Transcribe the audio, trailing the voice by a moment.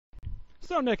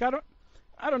So, Nick, I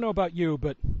don't know about you,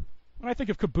 but when I think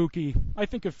of Kabuki, I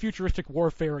think of futuristic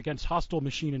warfare against hostile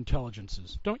machine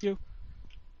intelligences. Don't you?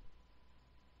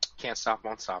 Can't stop,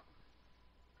 won't stop.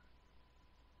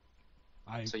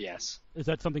 I So yes. Is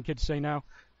that something kids say now?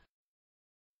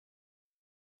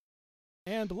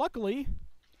 And luckily,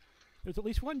 there's at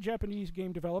least one Japanese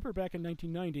game developer back in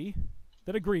 1990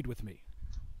 that agreed with me.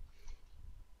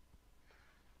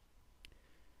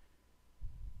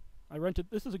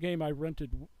 This is a game I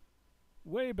rented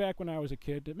way back when I was a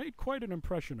kid. It made quite an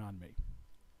impression on me.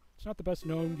 It's not the best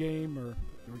known game, or...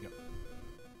 Here we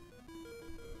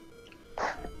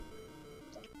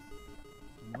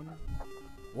go.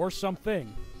 Or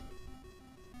something.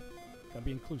 Gotta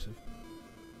be inclusive.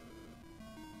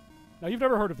 Now, you've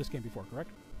never heard of this game before, correct?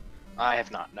 I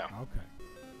have not, no. Okay.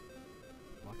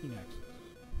 Locking access.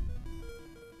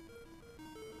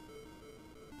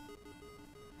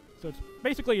 So it's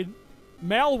basically...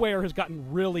 Malware has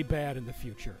gotten really bad in the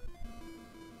future.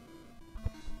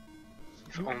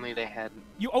 If only they had...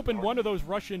 You open one of those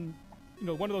Russian...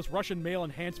 one of those Russian male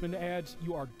enhancement ads,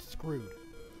 you are screwed.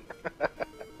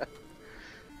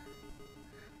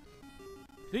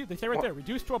 See, they say right there,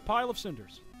 reduced to a pile of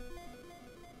cinders.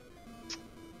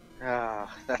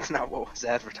 That's not what was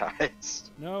advertised.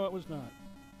 No, it was not.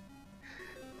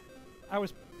 I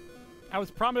was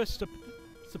promised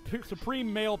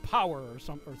supreme male power or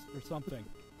something.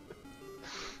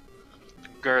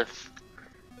 Girth.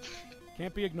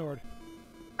 Can't be ignored.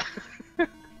 You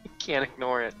can't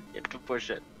ignore it. You have to push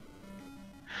it.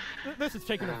 This is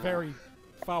taking a very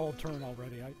foul turn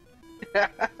already.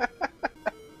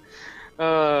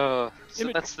 So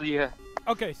that's the...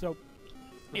 Okay, so...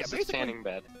 Yeah, basically... standing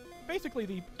bed. Basically,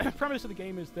 the premise of the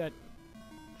game is that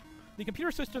the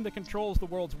computer system that controls the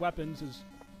world's weapons is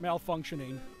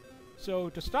malfunctioning. So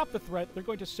to stop the threat, they're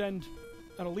going to send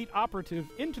an elite operative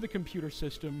into the computer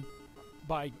system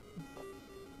by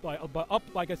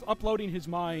uploading his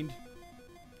mind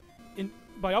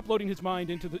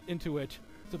into it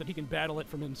so that he can battle it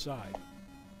from inside.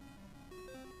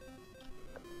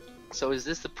 So is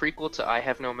this the prequel to I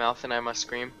Have No Mouth and I Must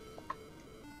Scream?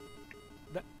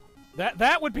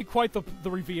 That would be quite the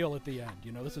reveal at the end.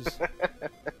 This is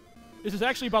this is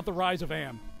actually about the rise of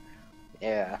Am.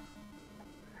 Yeah.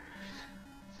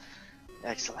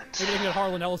 Excellent. Maybe they can get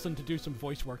Harlan Ellison to do some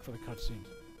voice work for the cutscenes.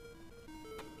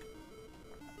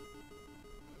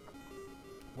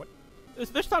 What?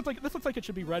 This looks like it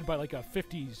should be read by like a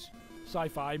 50s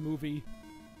sci-fi movie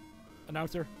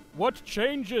announcer. What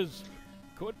changes?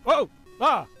 Good. Oh!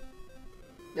 Ah!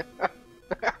 Good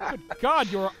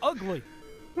God, you're ugly.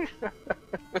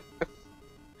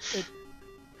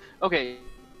 Okay.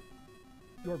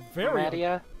 You're very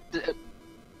Nadia,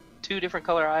 two different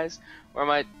color eyes, or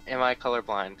am I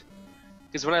colorblind?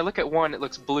 Because when I look at one, it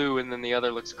looks blue, and then the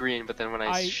other looks green. But then when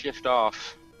I shift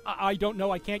off, I don't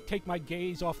know. I can't take my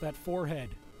gaze off that forehead.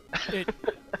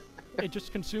 It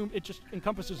just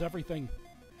encompasses everything.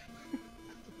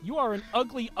 You are an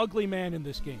ugly, ugly man in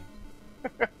this game.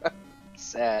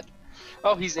 Sad.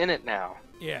 Oh, he's in it now.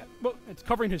 Yeah, well, it's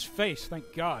covering his face. Thank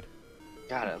God.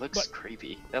 God, it looks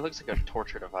creepy. That looks like a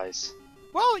torture device.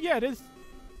 Well, yeah, it is.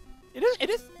 It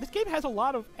is. This game has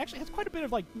actually has quite a bit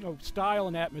of style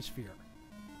and atmosphere.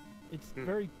 It's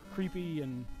very creepy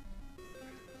and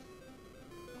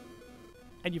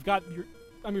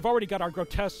we've already got our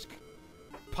grotesque,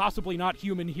 possibly not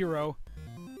human hero.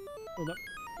 Well, no,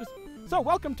 so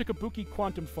welcome to Kabuki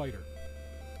Quantum Fighter,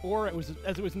 or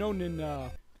as it was known in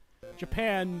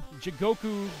Japan,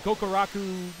 Jigoku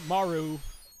Gokuraku Maru,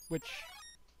 which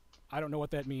I don't know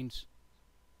what that means.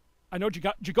 I know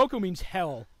Jigoku means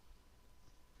hell,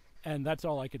 and that's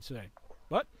all I could say.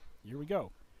 But here we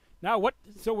go. Now what?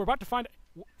 So we're about to find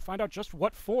out just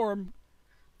what form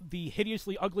the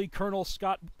hideously ugly Colonel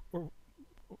Scott, or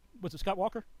was it Scott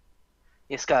Walker?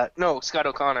 Yeah, Scott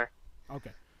O'Connor.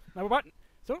 Okay. Now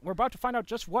we're about to find out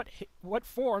just what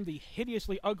form the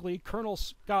hideously ugly Colonel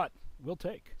Scott will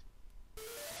take.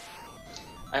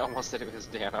 I almost said it was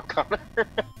Dan O'Connor.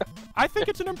 I think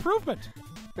it's an improvement.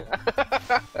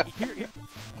 Here.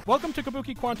 Welcome to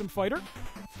Kabuki Quantum Fighter.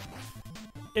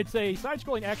 It's a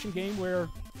side-scrolling action game where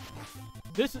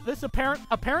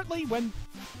apparently when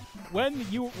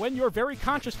your very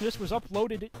consciousness was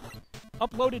uploaded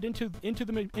into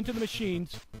the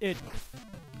machines, it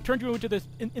turned you into this.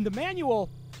 In the manual,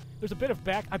 there's a bit of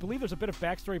I believe there's a bit of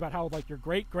backstory about how your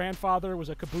great grandfather was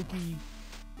a Kabuki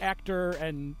actor,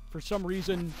 and for some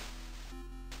reason,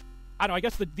 I don't know, I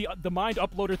guess the mind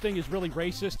uploader thing is really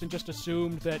racist and just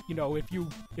assumed that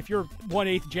if you're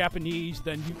 1/8 Japanese,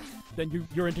 then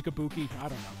you're into Kabuki. I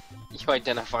don't know. You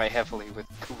identify heavily with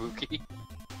Kabuki.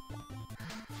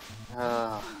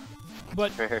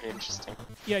 But very interesting.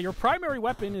 yeah, your primary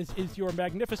weapon is your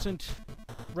magnificent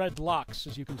red locks,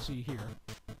 as you can see here.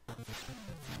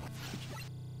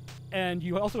 And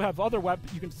you also have other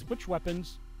weapons. You can switch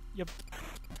weapons. You have,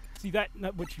 see that,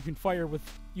 which you can fire with.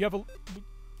 You have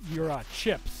your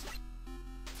chips.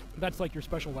 That's like your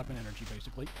special weapon energy,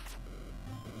 basically.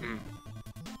 Mm.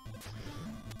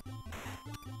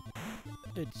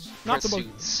 It's not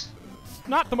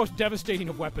the most devastating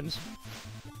of weapons.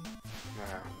 No.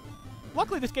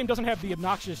 Luckily, this game doesn't have the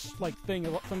obnoxious like thing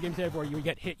some games have where you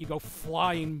get hit, you go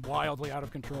flying wildly out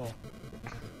of control.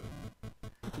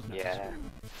 Which is nice. Yeah.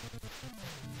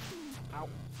 Ow.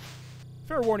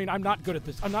 Fair warning, I'm not good at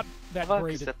this. I'm not that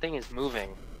great at... The thing is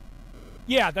moving.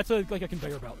 Yeah, that's like a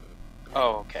conveyor belt.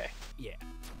 Oh, okay. Yeah.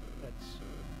 That's...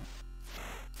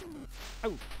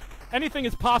 Oh. Anything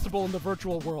is possible in the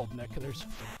virtual world, Nick. There's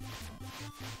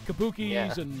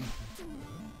Kabukis and...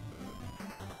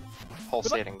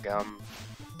 Pulsating gum.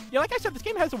 Yeah, like I said, this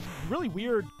game has a really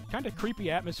weird, kind of creepy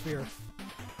atmosphere.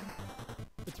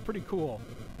 It's pretty cool.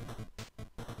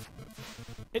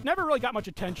 It never really got much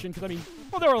attention, because, I mean,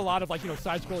 well, there were a lot of, like, you know,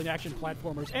 side-scrolling action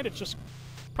platformers, and it's just...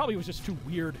 Probably was just too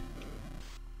weird.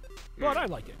 But I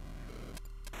like it.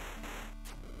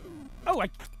 Oh, I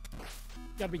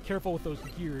gotta be careful with those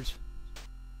gears.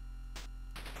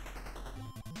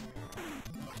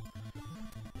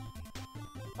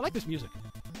 I like this music.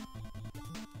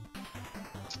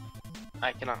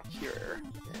 I cannot hear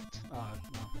it. No.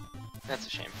 That's a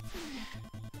shame.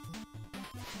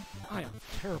 I am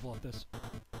terrible at this.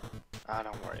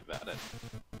 Don't worry about it.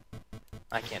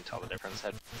 I can't tell the difference.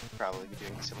 I'd probably be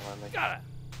doing similarly. Got it.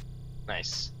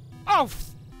 Nice. Oh!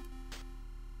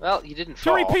 Well, you didn't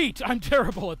fall. To repeat, I'm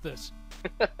terrible at this.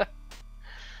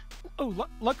 Oh,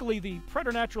 luckily the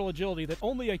preternatural agility that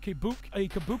only a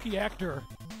Kabuki actor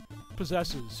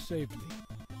possesses saved me.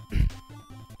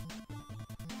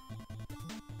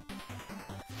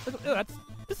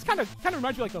 This kind of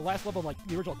reminds me of like the last level of like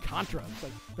the original Contra. It's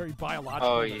like very biological.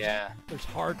 Oh yeah. There's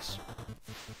hearts.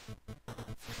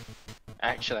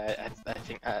 Actually, I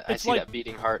think I see that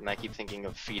beating heart, and I keep thinking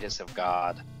of Fetus of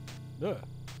God. Ugh.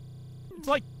 It's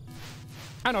like,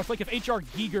 I don't know, it's like if H.R.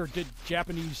 Giger did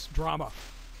Japanese drama.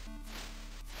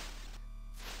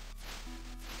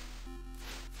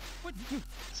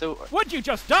 Would you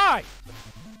just die?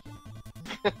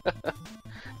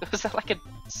 Was that like a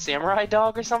samurai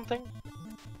dog or something?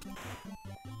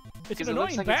 It's an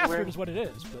annoying bastard is what it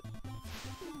is, but...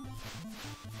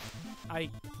 I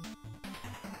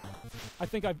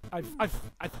think I've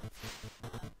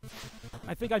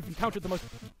encountered the most...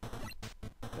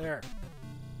 There.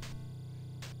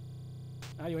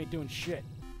 Now you ain't doing shit.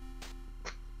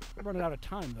 I'm running out of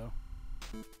time, though.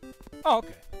 Oh,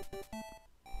 okay.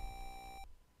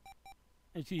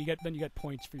 And so you get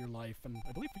points for your life, and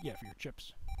I believe, yeah, for your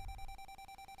chips.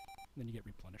 And then you get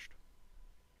replenished.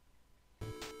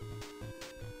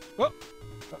 Oh!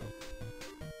 Uh-oh.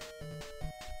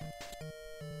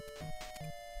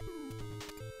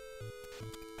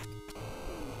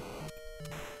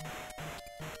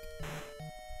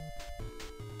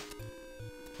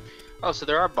 Oh, so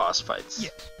there are boss fights.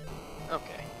 Yes.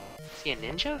 Okay. Is he a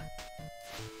ninja?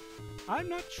 I'm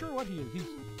not sure what he is.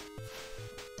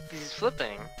 He's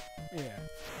flipping. Yeah.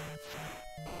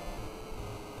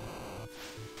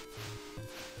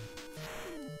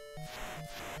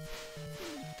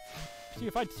 See,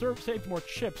 if I'd saved more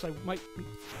chips, I might...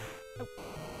 Oh.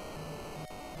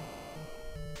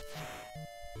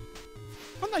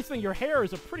 One nice thing, your hair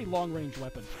is a pretty long-range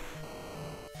weapon.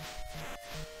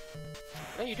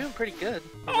 Oh, you're doing pretty good.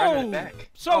 Oh! Running it back.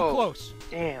 So close!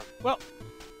 Damn. Well,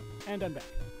 and I'm back.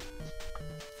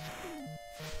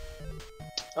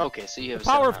 Okay, so you have the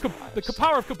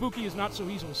power of Kabuki is not so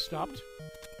easily stopped.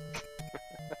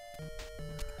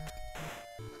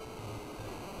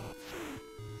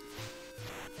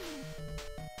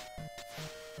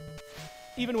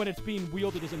 Even when it's being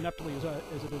wielded as ineptly as it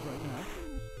is right now.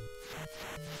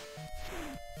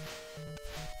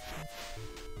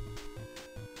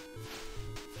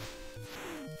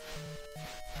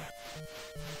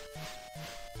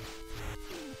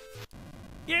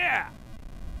 Yeah!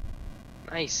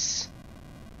 Nice.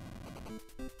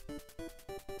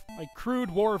 My crude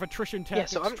war of attrition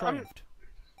tactics triumphed.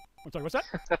 I'm sorry, what's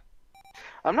that?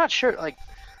 I'm not sure, like...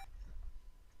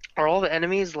 Are all the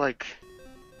enemies, like...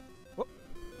 What?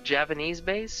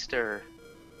 Japanese-based, or...?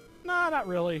 Nah, not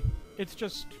really. It's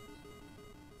just...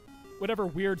 whatever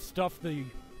weird stuff the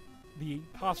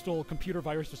hostile computer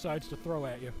virus decides to throw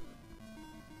at you.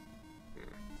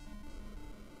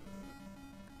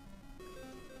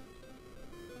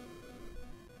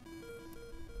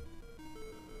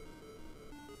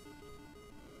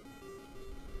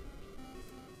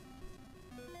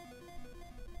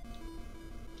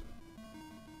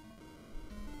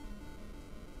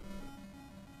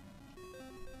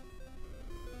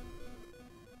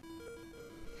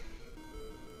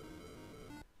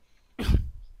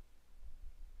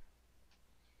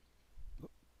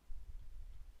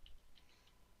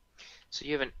 So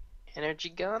you have an energy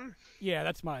gun? Yeah,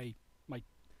 that's my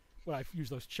what I use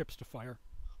those chips to fire.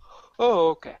 Oh,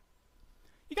 okay.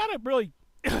 You gotta really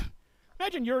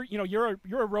imagine you're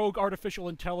a rogue artificial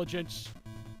intelligence.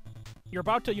 You're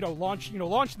about to launch the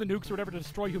nukes or whatever to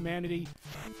destroy humanity,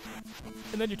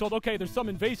 and then you're told, okay, there's some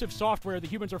invasive software the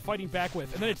humans are fighting back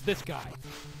with, and then it's this guy.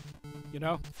 You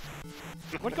know,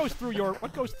 what goes through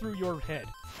your head?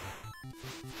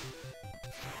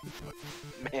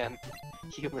 Man,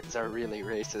 humans are really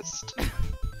racist.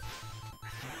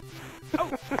 Oh,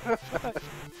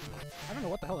 I don't know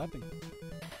what the hell happened.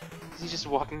 Is he just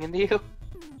walking into you?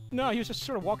 No, he was just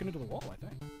sort of walking into the wall, I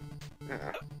think.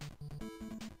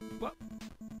 Well,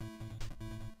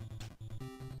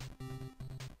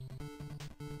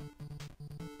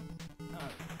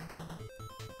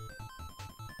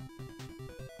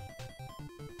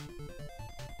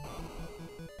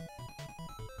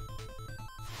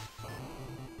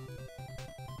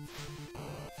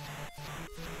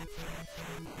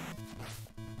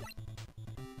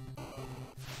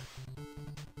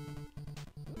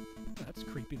 that's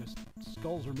creepy. The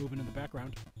skulls are moving in the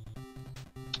background.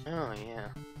 Oh, yeah.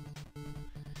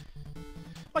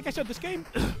 Like I said, this game,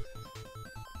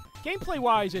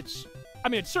 gameplay-wise, it's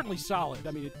certainly solid.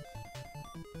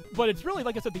 But it's really,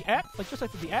 like I said, the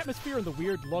atmosphere and the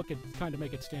weird look, it kind of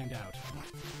make it stand out.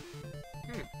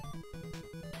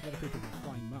 Other people with a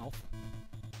flying mouth.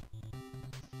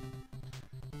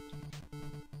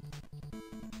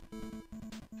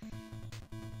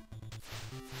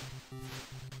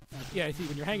 Yeah, see,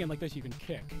 when you're hanging like this, you can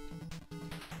kick.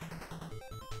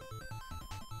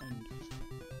 And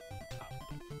up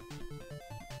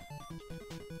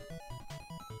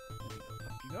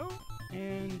you go,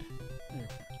 and there.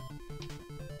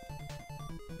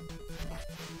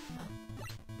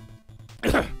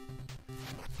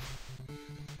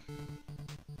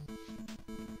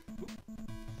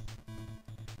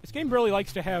 This game really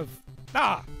likes to have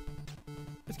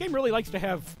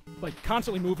like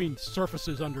constantly moving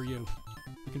surfaces under you.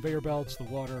 The conveyor belts, the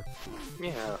water.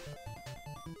 Yeah.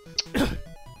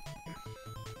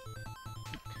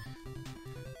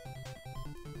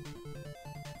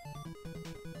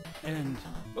 And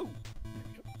oh, there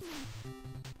we go.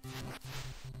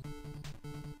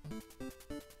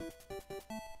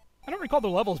 I don't recall the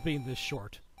levels being this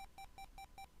short.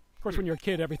 Of course, when you're a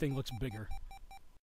kid, everything looks bigger.